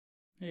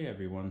Hey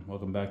everyone,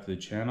 welcome back to the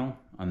channel.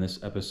 On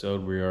this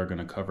episode we are going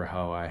to cover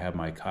how I have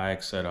my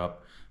kayak set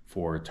up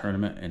for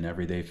tournament and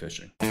everyday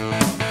fishing. If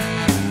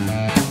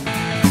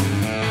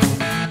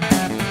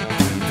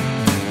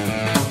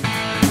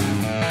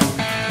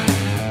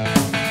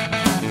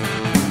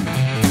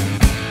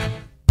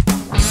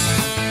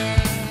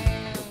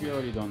you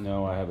already don't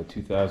know, I have a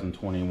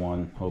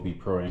 2021 Hobie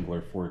Pro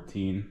Angler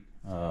 14.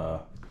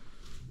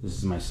 This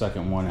is my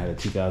second one. I had a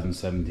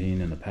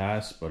 2017 in the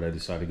past, but I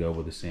decided to go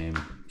with the same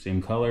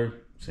color,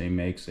 same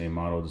make, same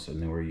model, just a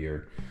newer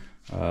year.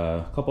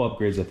 A couple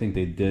upgrades I think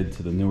they did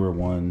to the newer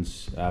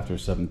ones after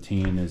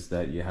 17 is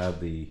that you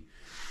have the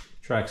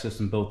track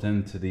system built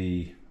into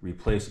the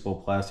replaceable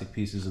plastic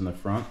pieces in the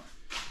front.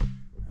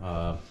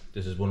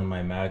 This is one of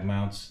my mag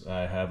mounts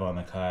I have on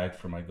the kayak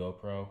for my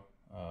GoPro.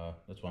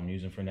 That's what I'm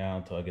using for now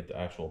until I get the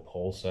actual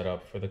pole set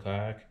up for the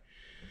kayak.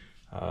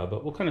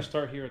 But we'll kind of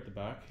start here at the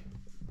back.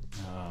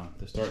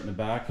 To start in the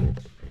back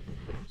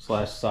 /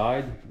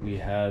 side, we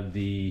have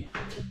the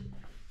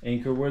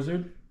anchor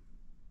wizard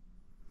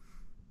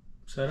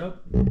set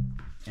up,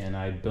 and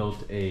I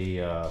built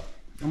a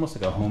almost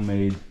like a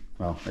homemade,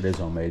 well, it is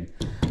homemade,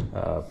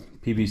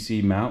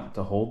 PVC mount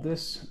to hold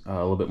this a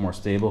little bit more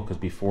stable, because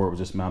before it was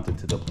just mounted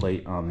to the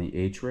plate on the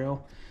H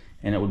rail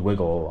and it would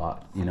wiggle a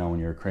lot, you know, when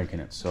you're cranking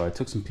it. So I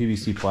took some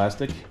PVC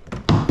plastic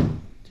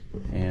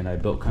and I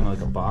built kind of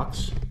like a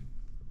box.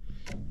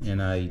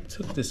 And I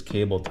took this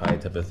cable tie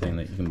type of thing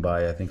that you can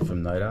buy, I think,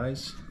 from Night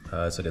Eyes.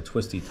 It's like a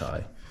twisty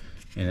tie,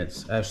 and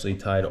it's actually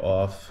tied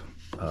off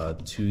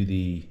to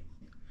the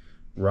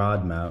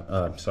rod mount.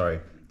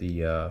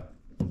 The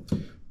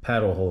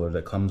paddle holder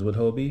that comes with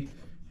Hobie,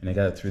 and I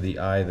got it through the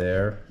eye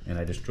there. And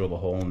I just drilled a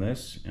hole in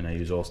this, and I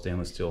use all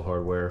stainless steel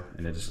hardware,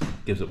 and it just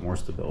gives it more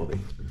stability.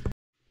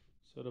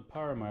 So to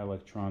power my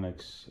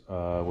electronics,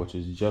 which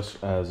is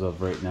just as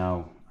of right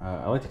now,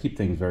 I like to keep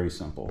things very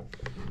simple.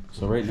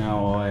 So right now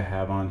all I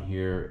have on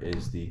here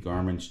is the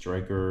Garmin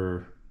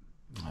Striker,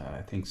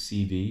 I think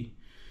CV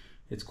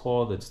it's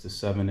called. It's the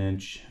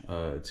 7-inch.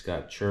 It's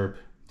got chirp,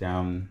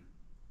 down,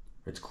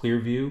 it's clear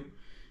view,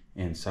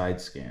 and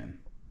side scan.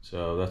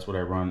 So that's what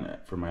I run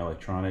for my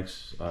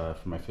electronics.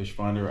 For my fish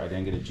finder, I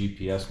didn't get a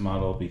GPS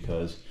model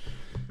because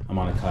I'm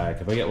on a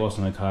kayak. If I get lost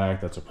on a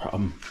kayak, that's a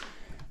problem.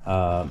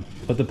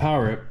 But to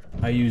power it,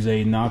 I use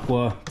a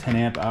Naqua 10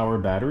 amp hour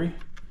battery.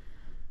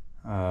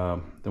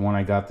 The one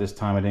I got this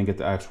time, I didn't get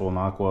the actual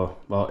Naqua.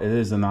 Well, it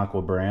is the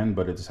Naqua brand,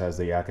 but it just has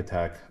the Yak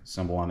Attack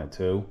symbol on it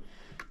too.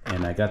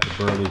 And I got the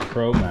Burley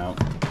Pro mount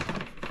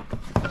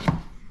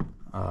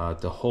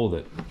to hold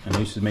it. And I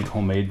used to make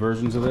homemade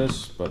versions of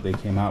this, but they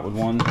came out with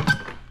one,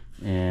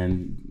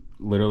 and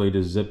literally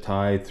just zip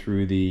tie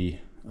through the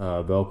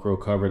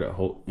Velcro cover that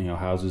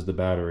houses the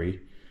battery.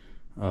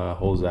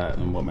 Holds that.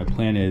 And what my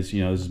plan is,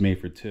 this is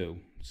made for two,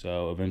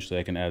 so eventually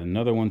I can add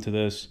another one to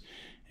this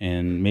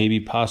and maybe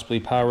possibly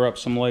power up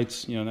some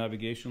lights,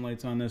 navigation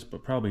lights on this,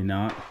 but probably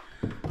not.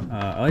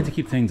 I like to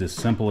keep things as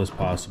simple as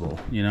possible.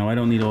 I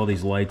don't need all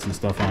these lights and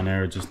stuff on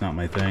there. It's just not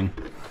my thing.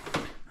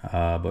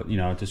 But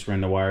just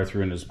run the wire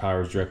through and it just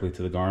powers directly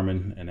to the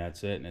Garmin, and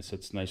that's it. And it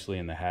sits nicely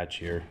in the hatch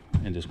here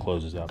and just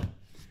closes up.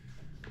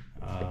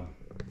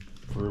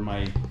 For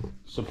my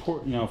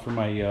support, for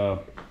my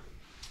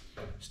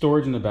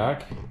storage in the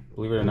back,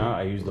 believe it or not,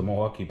 I use the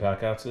Milwaukee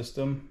pack-out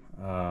system.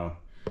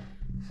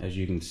 As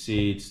you can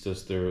see, it's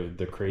just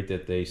the crate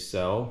that they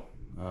sell.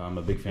 I'm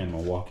a big fan of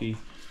Milwaukee,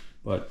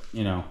 but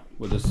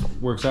what this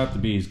works out to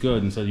be is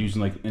good. Instead of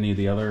using like any of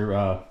the other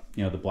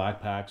the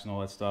black packs and all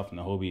that stuff and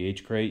the Hobie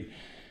H crate,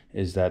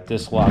 is that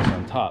this locks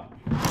on top.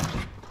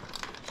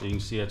 So you can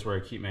see that's where I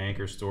keep my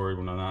anchor stored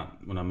when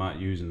I'm not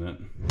using it.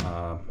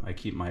 I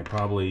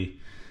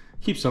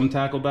keep some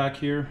tackle back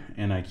here,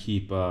 and I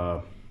keep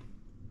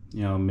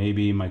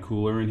maybe my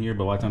cooler in here,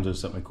 but a lot of times I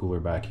just set my cooler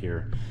back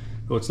here.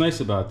 But what's nice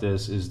about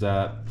this is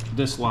that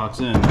this locks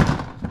in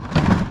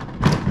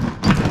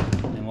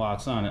and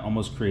locks on. It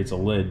almost creates a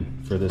lid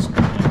for this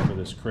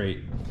crate.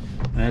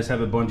 And I just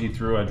have a bungee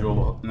through. I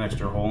drilled an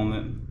extra hole in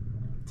it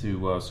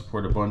to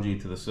support a bungee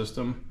to the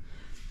system.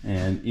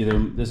 And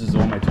this is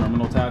all my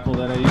terminal tackle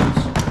that I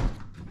use.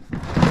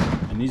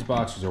 And these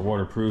boxes are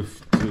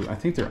waterproof too. I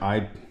think they're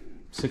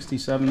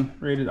IP67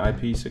 rated,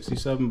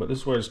 IP67, but this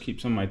is where I just keep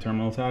some of my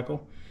terminal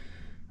tackle.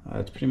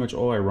 It's pretty much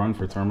all I run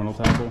for terminal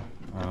tackle.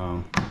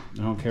 I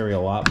don't carry a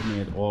lot with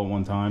me all at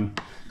one time.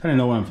 Kind of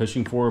know what I'm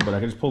fishing for, but I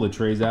can just pull the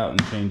trays out and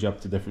change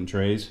up to different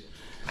trays.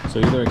 So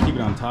either I keep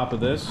it on top of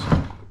this,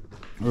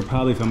 or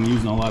probably if I'm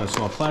using a lot of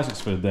soft plastics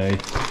for the day,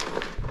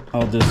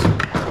 I'll just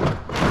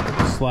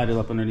slide it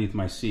up underneath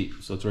my seat.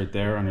 So it's right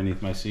there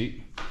underneath my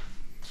seat.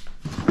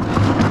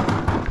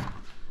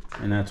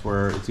 And that's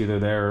where it's either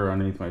there or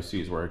underneath my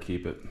seat is where I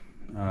keep it.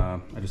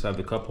 I just have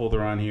the cup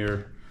holder on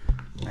here.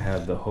 I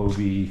have the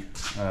Hobie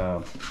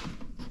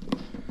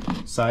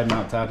side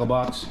mount tackle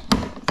box.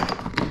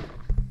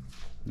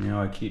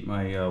 I keep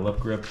my lip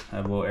grip,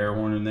 have a little air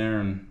horn in there,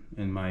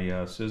 and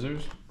my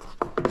scissors.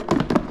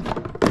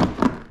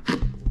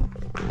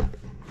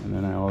 And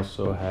then I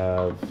also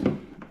have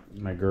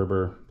my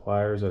Gerber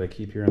pliers that I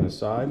keep here on the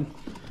side.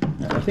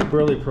 I think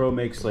Burley Pro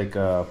makes like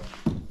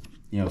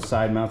you know,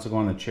 side mounts that go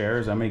on the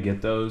chairs. I may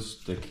get those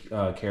to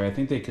carry. I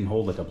think they can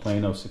hold like a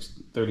Plano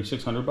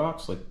 3600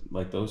 box,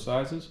 like those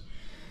sizes.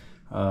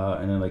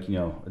 And then, like, you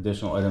know,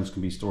 additional items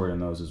can be stored in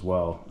those as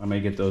well. I may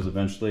get those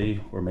eventually,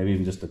 or maybe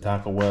even just the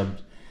tackle web.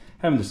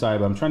 Haven't decided,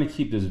 but I'm trying to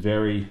keep this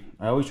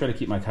I always try to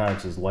keep my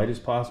kayaks as light as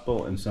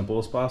possible and simple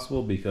as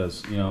possible,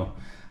 because, you know,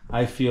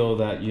 I feel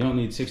that you don't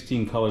need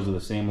 16 colors of the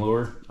same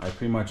lure. I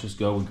pretty much just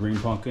go with green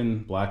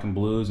pumpkin, black and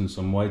blues, and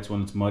some whites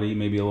when it's muddy,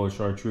 maybe a little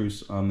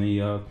chartreuse on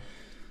the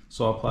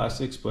soft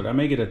plastics. But I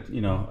may get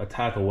a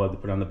tackle web to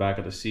put on the back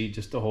of the seat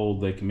just to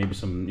hold, like, maybe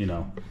some, you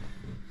know,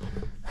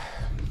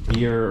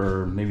 gear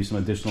or maybe some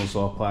additional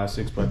soft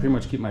plastics. But I pretty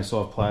much keep my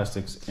soft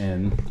plastics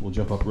in. We'll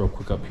jump up real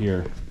quick up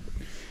here.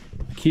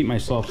 I keep my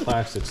soft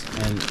plastics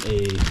in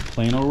a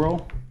Plano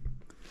roll,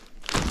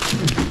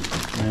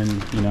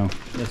 and, you know,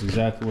 that's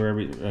exactly where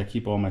I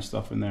keep all my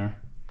stuff in there.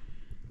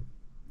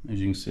 As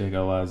you can see, I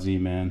got a lot of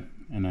Z-Man,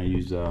 and I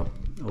use a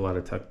lot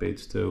of tech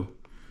baits too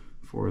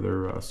for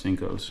their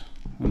Syncos.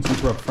 And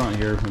since we're up front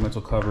here, the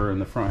mental cover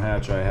and the front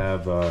hatch, I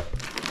have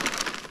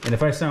and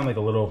if I sound like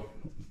a little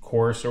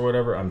coarse or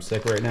whatever, I'm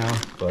sick right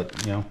now,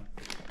 but, you know,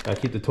 I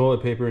keep the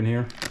toilet paper in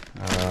here.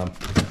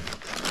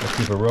 I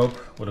keep a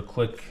rope with a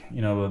click,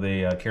 you know, with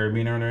a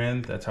carabiner on their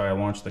end. That's how I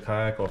launch the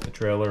kayak off the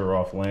trailer or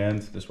off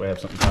land. This way I have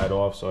something tied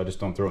off, so I just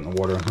don't throw it in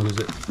the water and lose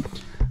it.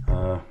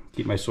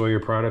 Keep my Sawyer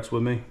products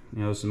with me.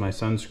 You know, this is my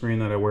sunscreen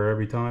that I wear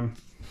every time.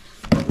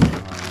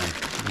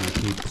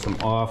 Keep some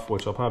off,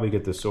 which I'll probably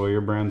get the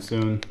Sawyer brand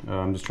soon.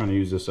 I'm just trying to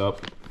use this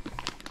up.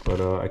 But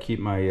I keep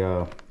my, you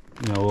know,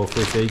 little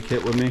first aid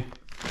kit with me.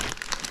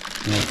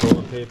 You know,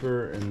 toilet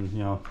paper, and, you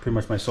know, pretty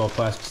much my soft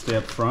plastic stay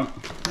up front.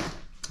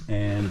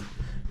 And,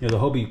 you know,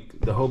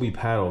 the Hobie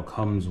paddle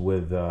comes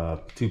with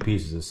 2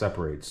 pieces. It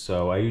separates.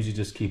 So I usually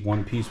just keep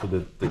one piece with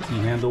the T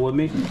handle with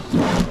me.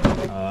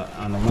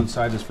 On the one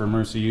side is for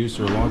emergency use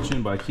or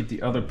launching, but I keep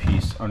the other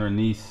piece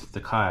underneath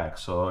the kayak.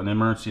 So in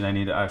emergency, I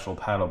need an actual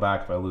paddle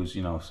back if I lose,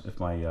 you know, if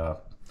my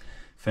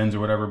fins or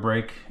whatever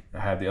break. I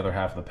have the other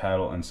half of the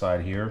paddle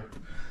inside here.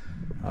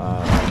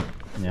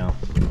 You know,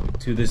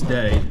 to this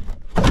day,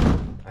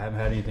 I haven't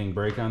had anything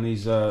break on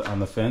these on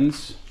the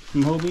fins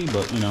from Hobie,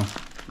 but, you know,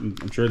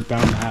 I'm sure it's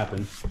bound to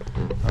happen.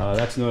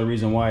 That's another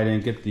reason why I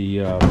didn't get the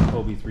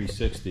Hobie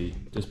 360,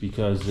 just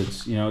because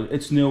it's, you know,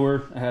 it's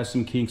newer, it has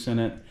some kinks in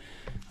it.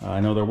 I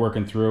know they're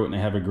working through it, and they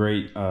have a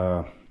great,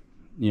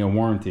 you know,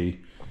 warranty.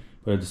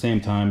 But at the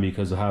same time,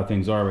 because of how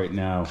things are right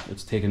now,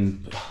 it's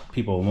taken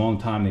people a long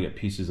time to get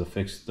pieces to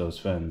fix those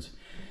fins.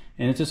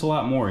 And it's just a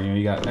lot more. You know,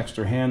 you got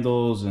extra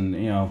handles and,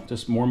 you know,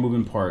 just more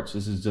moving parts.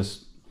 This is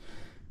just,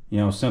 you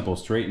know, simple,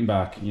 straight and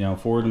back, you know,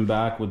 forward and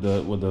back with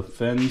the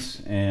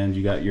fins, and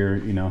you got your,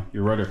 you know,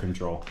 your rudder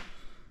control.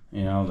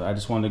 You know, I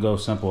just wanted to go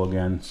simple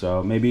again.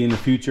 So maybe in the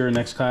future,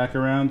 next kayak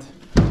around,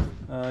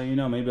 you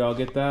know, maybe I'll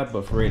get that.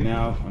 But for right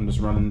now, I'm just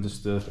running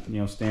just the, you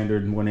know,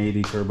 standard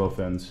 180 turbo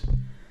fins.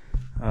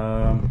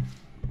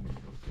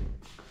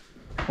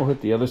 We'll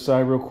hit the other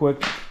side real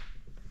quick.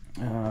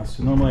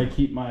 So normally I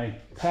keep my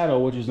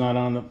paddle, which is not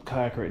on the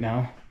kayak right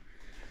now,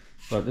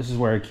 but this is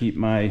where I keep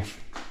my,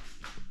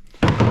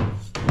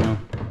 you know,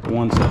 the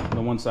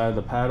one side of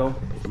the paddle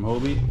from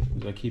Hobie.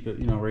 I keep it,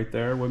 you know, right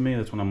there with me.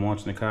 That's when I'm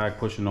launching the kayak,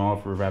 pushing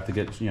off, or if I have to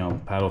get, you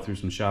know, paddle through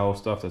some shallow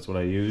stuff, that's what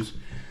I use.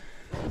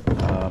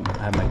 I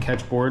have my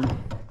catch board,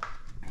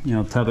 you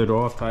know, tied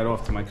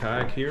off to my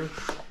kayak here.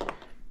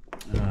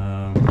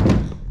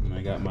 And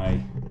I got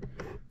my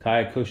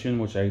kayak cushion,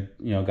 which I,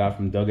 you know, got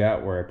from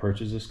Dugout, where I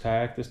purchased this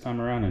kayak this time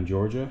around in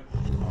Georgia.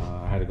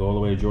 I had to go all the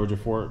way to Georgia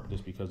for it,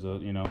 just because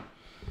of, you know,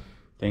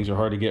 things are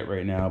hard to get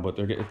right now, but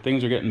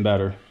things are getting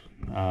better.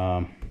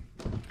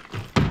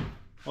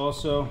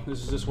 Also,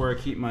 this is just where I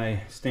keep my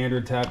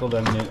standard tackle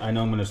that I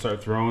know I'm going to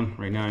start throwing.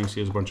 Right now you can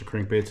see there's a bunch of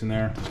crankbaits in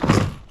there.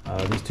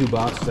 These 2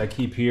 boxes I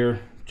keep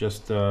here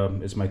just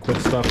is my quick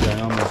stuff that I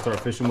know I'm going to start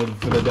fishing with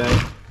for the day.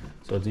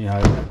 So, you know,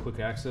 I have quick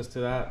access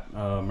to that.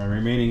 My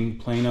remaining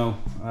Plano,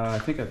 I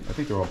think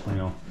they're all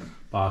Plano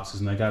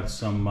boxes, and I got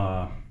some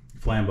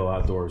Flambeau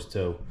Outdoors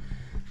too.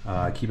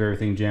 I keep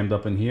everything jammed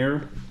up in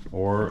here,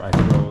 or I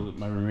throw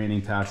my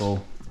remaining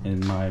tackle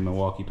in my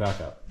Milwaukee pack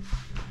up.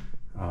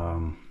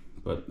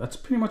 But that's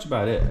pretty much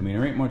about it. I mean,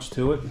 there ain't much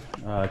to it.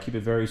 Keep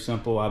it very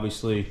simple.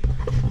 Obviously,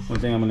 one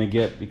thing I'm going to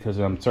get, because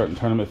I'm starting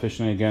tournament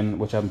fishing again,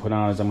 which I haven't put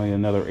on, is I'm going to get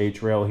another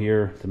H-rail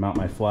here to mount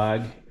my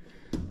flag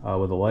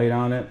with a light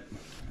on it.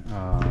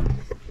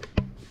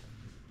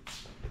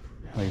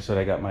 Like I said,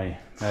 I got my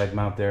mag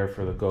mount there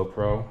for the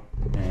GoPro,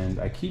 and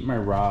I keep my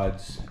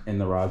rods in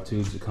the rod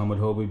tubes that come with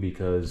Hobie,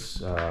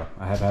 because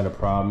I have had a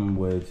problem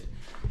with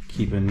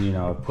keeping, you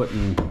know,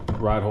 putting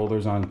rod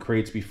holders on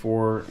crates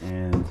before,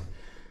 and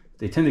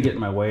they tend to get in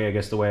my way. I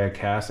guess the way I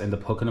cast, I end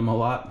up hooking them a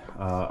lot.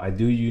 I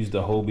do use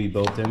the Hobie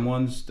built-in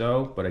ones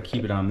though, but I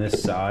keep it on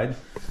this side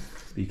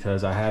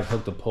because I have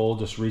hooked a pole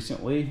just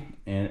recently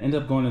and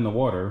ended up going in the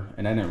water,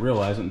 and I didn't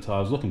realize it until I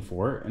was looking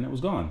for it, and it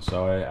was gone.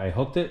 So I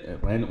hooked it,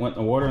 it went in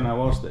the water, and I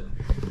lost it.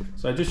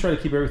 So I just try to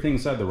keep everything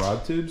inside the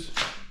rod tubes.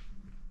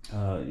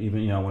 Even,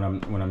 you know,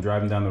 when I'm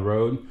driving down the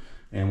road,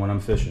 and when I'm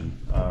fishing.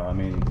 I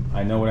mean,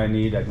 I know what I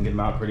need. I can get them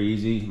out pretty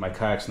easy. My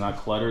kayak's not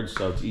cluttered,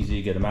 so it's easy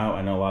to get them out.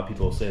 I know a lot of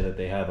people say that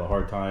they have a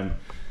hard time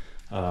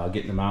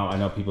getting them out. I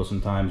know people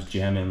sometimes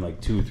jam in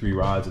like 2 or 3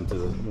 rods into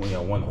the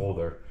one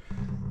holder.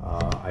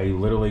 I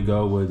literally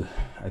go with,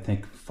 I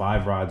think,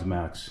 5 rods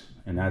max,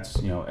 and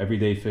that's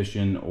everyday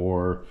fishing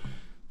or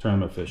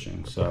tournament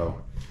fishing.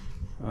 So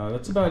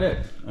that's about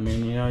it. I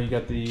mean, you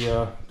got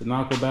the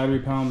Naco battery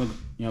powering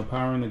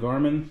the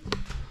Garmin.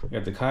 I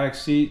got the kayak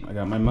seat. I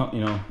got my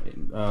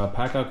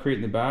pack out crate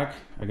in the back.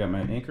 I got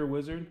my anchor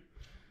wizard,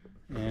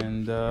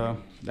 and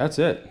that's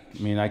it.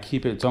 I mean, I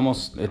keep it.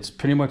 It's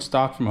pretty much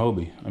stock from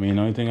Hobie. I mean,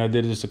 the only thing I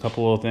did is just a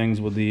couple little things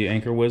with the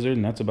anchor wizard,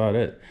 and that's about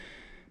it.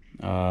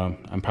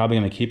 I'm probably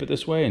gonna keep it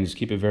this way and just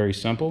keep it very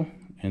simple.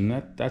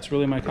 And that's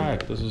really my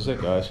kayak. This is it,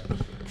 guys.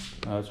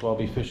 That's what I'll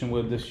be fishing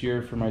with this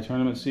year for my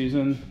tournament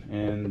season.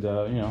 And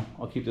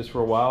I'll keep this for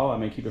a while. I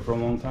may keep it for a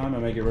long time. I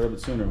may get rid of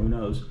it sooner. Who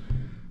knows?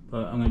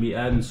 But I'm gonna be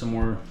adding some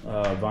more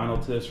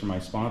vinyl to this for my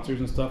sponsors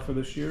and stuff for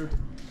this year.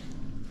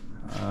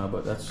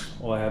 But that's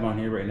all I have on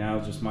here right now.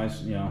 Is just my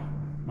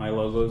my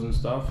logos and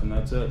stuff, and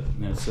that's it.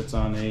 And it sits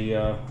on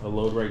a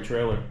load right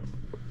trailer,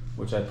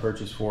 which I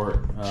purchased for it.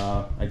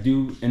 I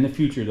do in the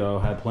future though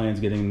have plans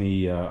getting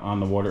the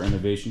On the Water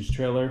Innovations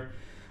trailer.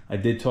 I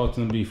did talk to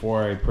them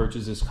before I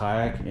purchased this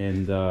kayak,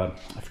 and I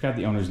forgot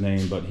the owner's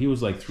name, but he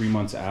was like 3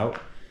 months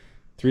out,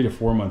 3 to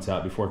 4 months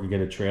out before I could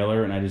get a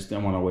trailer, and I just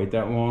didn't want to wait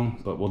that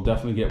long. But we'll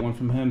definitely get one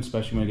from him,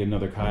 especially when I get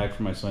another kayak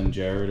for my son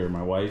Jared or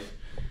my wife.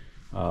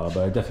 But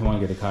I definitely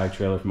want to get a kayak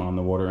trailer from On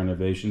the Water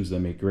Innovations. They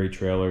make great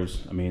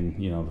trailers. I mean,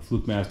 the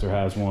Fluke Master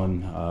has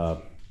one.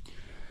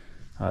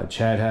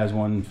 Chad has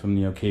one from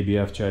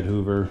KBF, Chad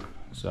Hoover.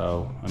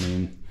 So I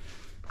mean,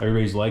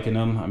 everybody's liking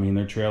them. I mean,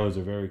 their trailers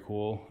are very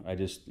cool. I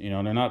just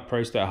they're not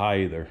priced that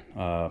high either.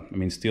 I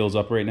mean, steel's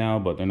up right now,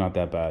 but they're not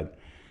that bad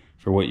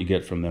for what you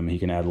get from them. He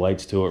can add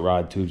lights to it,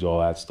 rod tubes, all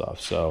that stuff.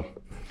 So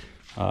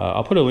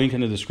I'll put a link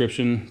in the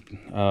description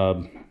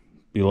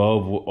below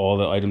of all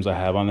the items I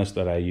have on this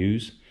that I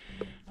use,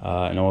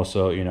 and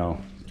also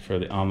for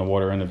the On the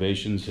Water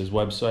Innovations, his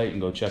website, and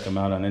go check him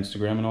out on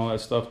Instagram and all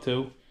that stuff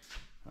too.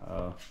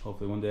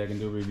 Hopefully one day I can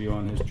do a review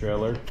on his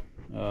trailer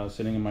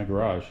sitting in my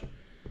garage.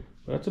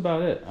 But that's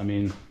about it. I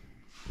mean,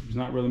 there's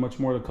not really much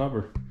more to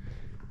cover.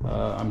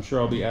 I'm sure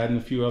I'll be adding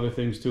a few other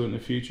things to it in the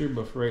future,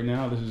 but for right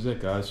now, this is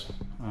it, guys.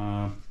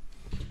 I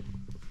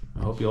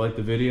hope you liked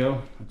the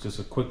video. It's just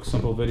a quick,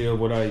 simple video of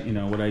what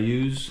I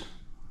use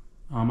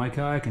on my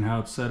kayak and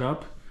how it's set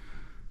up.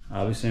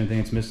 Obviously, the only thing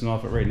that's missing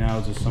off it right now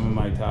is just some of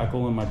my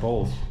tackle and my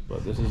poles.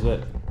 But this is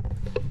it.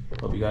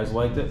 Hope you guys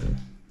liked it.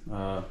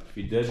 If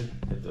you did,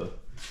 hit the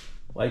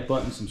like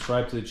button,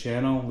 subscribe to the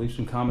channel, leave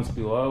some comments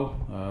below.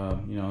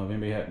 If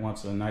anybody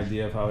wants an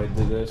idea of how I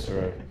did this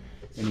or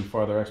any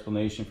further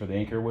explanation for the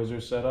anchor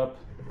wizard setup,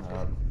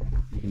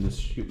 you can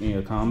just shoot me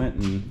a comment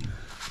and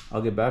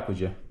I'll get back with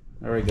you.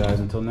 All right, guys,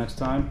 until next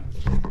time,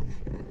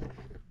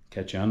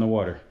 catch you on the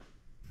water.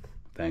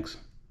 Thanks.